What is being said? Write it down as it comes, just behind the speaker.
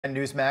And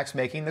Newsmax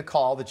making the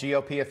call. The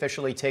GOP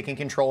officially taking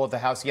control of the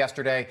House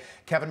yesterday.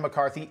 Kevin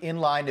McCarthy in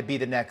line to be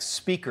the next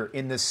speaker.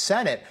 In the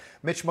Senate,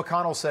 Mitch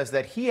McConnell says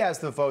that he has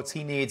the votes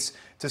he needs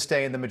to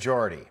stay in the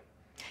majority.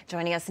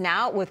 Joining us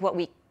now with what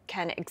we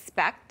can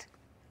expect.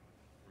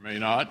 May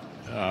not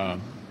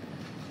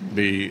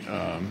be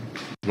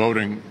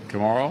voting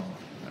tomorrow,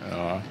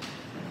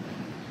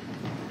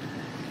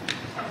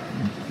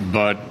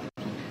 but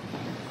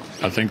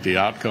I think the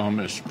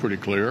outcome is pretty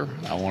clear.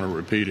 I want to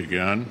repeat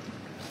again.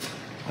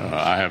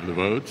 I have the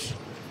votes.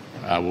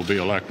 I will be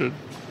elected.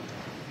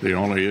 The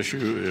only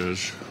issue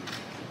is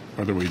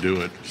whether we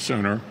do it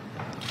sooner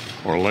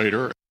or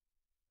later.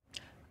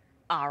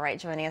 All right,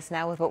 joining us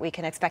now with what we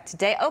can expect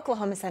today,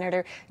 Oklahoma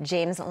Senator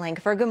James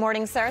Lankford. Good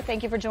morning, sir.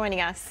 Thank you for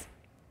joining us.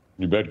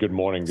 You bet. Good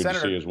morning. Good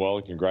Senator, to see you as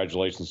well.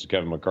 Congratulations to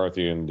Kevin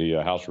McCarthy and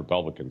the House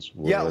Republicans.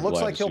 Yeah, it looks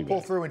like he'll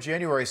pull through in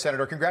January,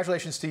 Senator.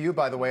 Congratulations to you,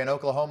 by the way, in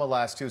Oklahoma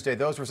last Tuesday.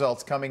 Those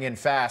results coming in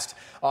fast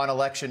on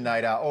election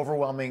night.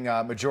 Overwhelming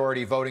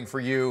majority voting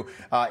for you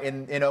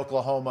in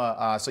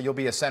Oklahoma. So you'll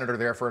be a senator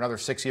there for another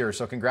 6 years.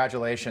 So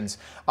congratulations.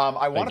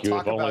 I want to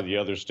talk about if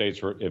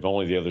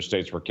only the other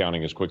states were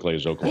counting as quickly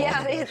as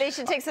Oklahoma. Yeah, they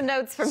should take some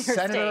notes from your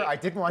Senator, state. I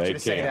didn't want you to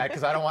say that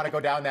because I don't want to go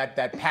down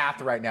that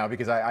path right now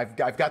because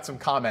I've got some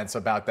comments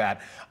about that.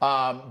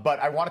 But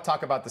I want to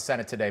talk about the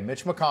Senate today.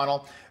 Mitch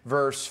McConnell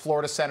versus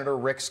Florida Senator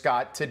Rick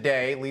Scott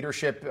today.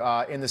 Leadership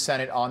in the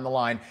Senate on the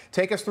line.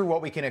 Take us through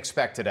what we can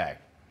expect today.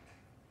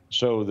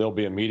 So there'll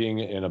be a meeting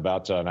in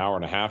about an hour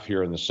and a half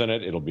here in the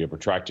Senate. It'll be a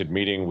protracted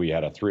meeting. We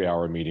had a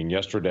 3-hour meeting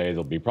yesterday.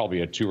 There'll be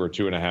probably a 2 or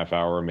 2.5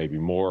 hour, maybe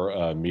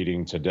more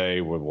meeting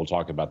today where we'll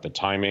talk about the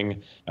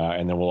timing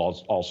and then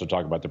we'll also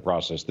talk about the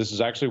process. This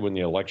is actually when the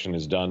election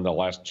is done. The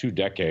last 2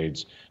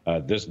 decades,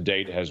 this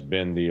date has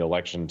been the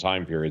election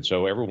time period.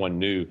 So everyone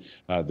knew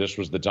this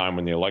was the time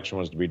when the election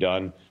was to be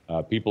done.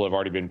 People have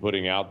already been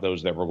putting out,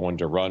 those that were going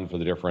to run for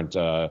the different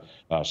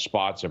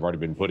spots have already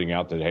been putting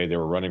out that, hey, they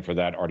were running for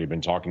that, already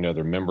been talking to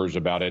other members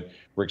about it.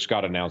 Rick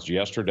Scott announced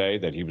yesterday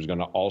that he was going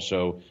to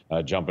also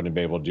jump in and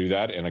be able to do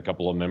that, and a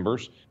couple of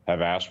members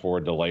have asked for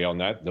a delay on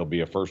that. There'll be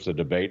a first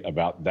debate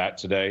about that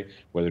today,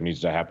 whether it needs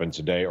to happen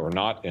today or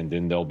not, and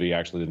then there'll be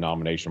actually the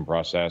nomination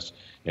process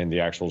and the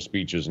actual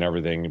speeches and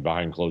everything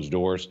behind closed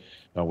doors,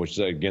 which is,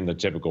 again, the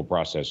typical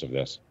process of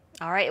this.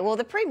 All right. Well,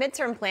 the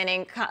pre-midterm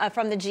planning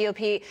from the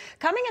GOP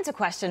coming into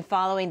question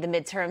following the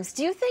midterms.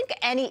 Do you think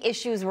any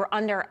issues were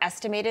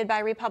underestimated by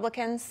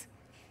Republicans?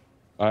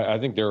 I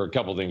think there are a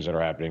couple of things that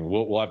are happening.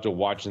 We'll have to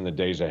watch in the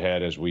days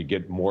ahead as we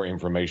get more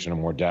information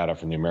and more data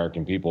from the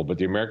American people. But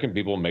the American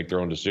people make their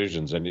own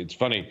decisions. And it's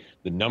funny,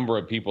 the number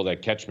of people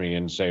that catch me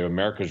and say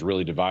America's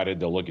really divided,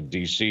 they'll look at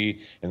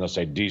D.C. and they'll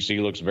say D.C.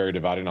 looks very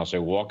divided. And I'll say,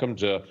 welcome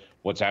to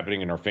what's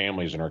happening in our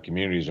families, in our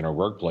communities, in our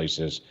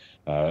workplaces.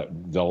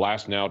 The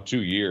last now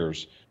 2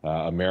 years,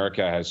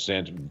 America has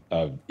sent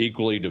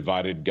equally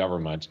divided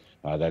government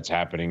that's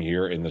happening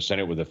here in the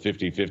Senate with a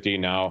 50-50.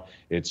 Now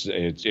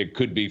it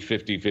could be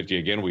 50-50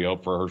 again. We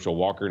hope for Herschel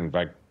Walker. In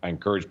fact, I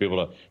encourage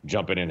people to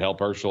jump in and help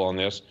Herschel on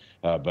this.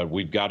 But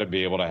we've got to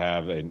be able to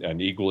have an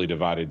equally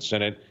divided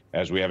Senate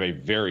as we have a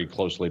very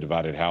closely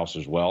divided House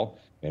as well.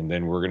 And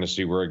then we're going to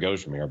see where it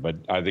goes from here. But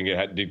I think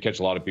it did catch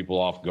a lot of people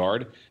off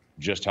guard,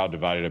 just how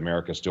divided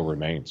America still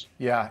remains.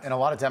 Yeah, and a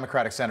lot of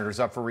Democratic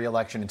senators up for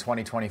re-election in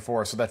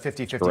 2024, so that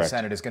 50-50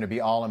 Senate is going to be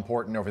all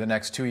important over the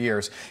next 2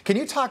 years. Can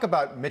you talk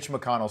about Mitch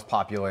McConnell's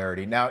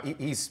popularity? Now,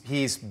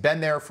 he's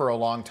been there for a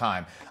long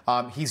time.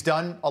 He's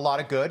done a lot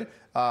of good.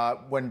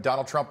 When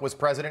Donald Trump was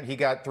president, he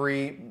got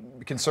 3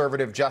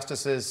 conservative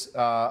justices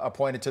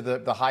appointed to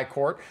the high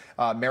court.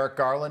 Merrick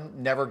Garland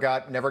never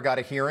got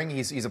a hearing.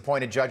 He's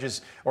appointed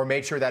judges or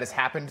made sure that has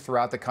happened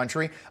throughout the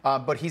country.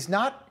 But he's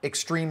not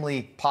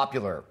extremely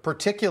popular,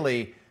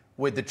 particularly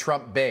with the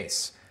Trump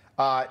base.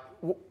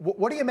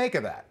 What do you make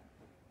of that?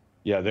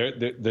 Yeah,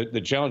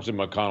 the challenge that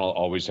McConnell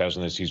always has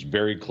on this, he's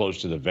very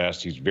close to the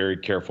vest. He's very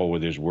careful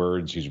with his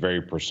words. He's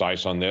very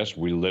precise on this.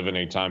 We live in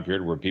a time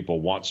period where people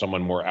want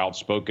someone more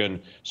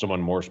outspoken,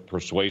 someone more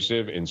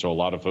persuasive. And so a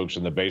lot of folks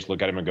in the base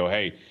look at him and go,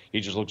 hey,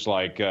 he just looks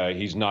like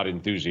he's not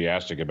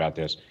enthusiastic about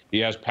this.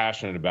 He is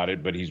passionate about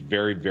it, but he's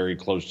very, very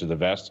close to the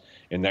vest.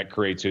 And that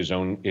creates his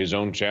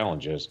own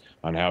challenges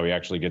on how he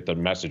actually get the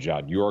message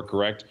out. You are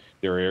correct.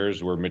 There are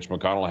areas where Mitch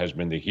McConnell has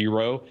been the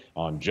hero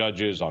on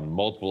judges, on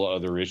multiple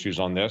other issues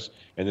on this.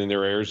 And then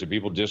there are areas that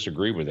people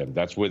disagree with him.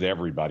 That's with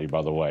everybody,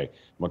 by the way.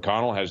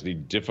 McConnell has the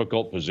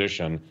difficult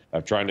position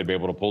of trying to be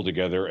able to pull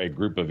together a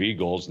group of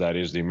eagles, that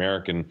is the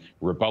American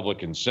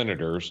Republican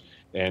senators,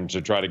 and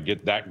to try to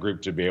get that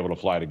group to be able to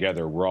fly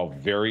together. We're all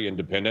very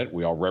independent.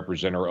 We all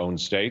represent our own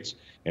states,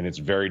 and it's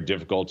very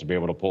difficult to be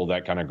able to pull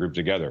that kind of group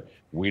together.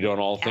 We don't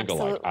all think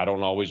alike. I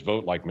don't always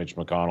vote like Mitch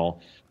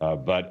McConnell,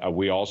 but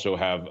we also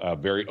have a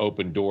very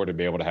open door to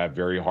be able to have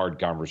very hard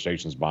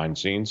conversations behind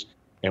scenes.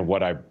 And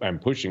what I'm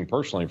pushing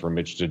personally for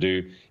Mitch to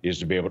do is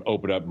to be able to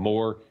open up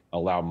more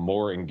allow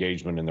more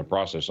engagement in the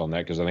process on that,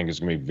 because I think it's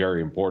going to be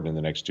very important in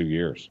the next 2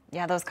 years.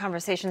 Yeah, those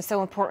conversations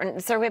so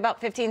important. Sir, we have about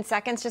 15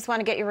 seconds. Just want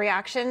to get your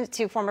reaction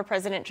to former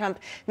President Trump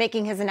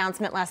making his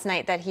announcement last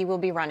night that he will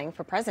be running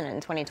for president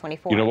in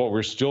 2024. You know what?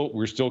 We're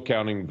still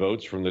counting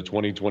votes from the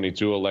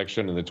 2022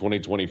 election, and the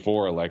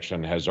 2024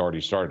 election has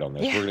already started on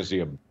this. Yeah. We're going to see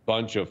a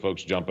bunch of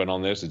folks jump in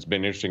on this. It's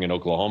been interesting in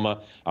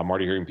Oklahoma. I'm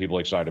already hearing people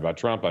excited about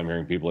Trump. I'm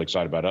hearing people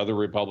excited about other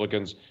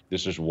Republicans.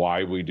 This is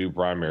why we do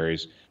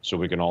primaries, so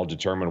we can all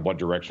determine what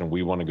direction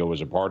we want to go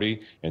as a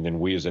party, and then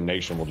we as a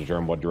nation will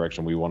determine what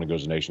direction we want to go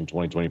as a nation in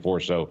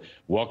 2024. So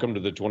welcome to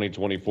the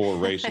 2024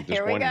 race at this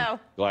Here point. we go.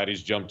 Glad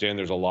he's jumped in.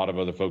 There's a lot of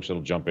other folks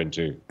that'll jump in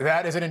too.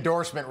 That is an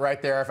endorsement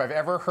right there, if I've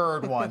ever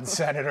heard one,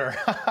 Senator.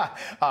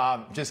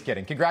 Just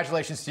kidding.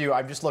 Congratulations to you.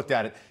 I've just looked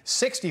at it.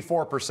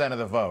 64% of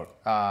the vote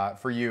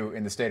for you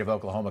in the state of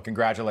Oklahoma.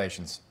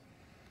 Congratulations.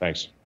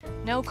 Thanks.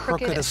 No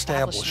crooked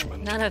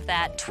establishment. None of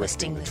that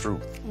twisting the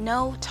truth.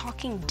 No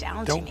talking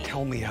down to me. Don't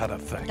tell me how to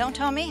think. Don't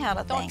tell me how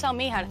to think. Don't tell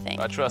me how to think.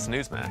 I trust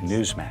Newsmax.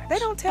 Newsmax. They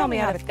don't tell me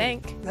how to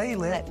think. They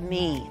let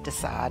me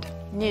decide.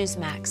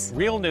 Newsmax.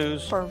 Real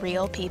news For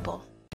real people.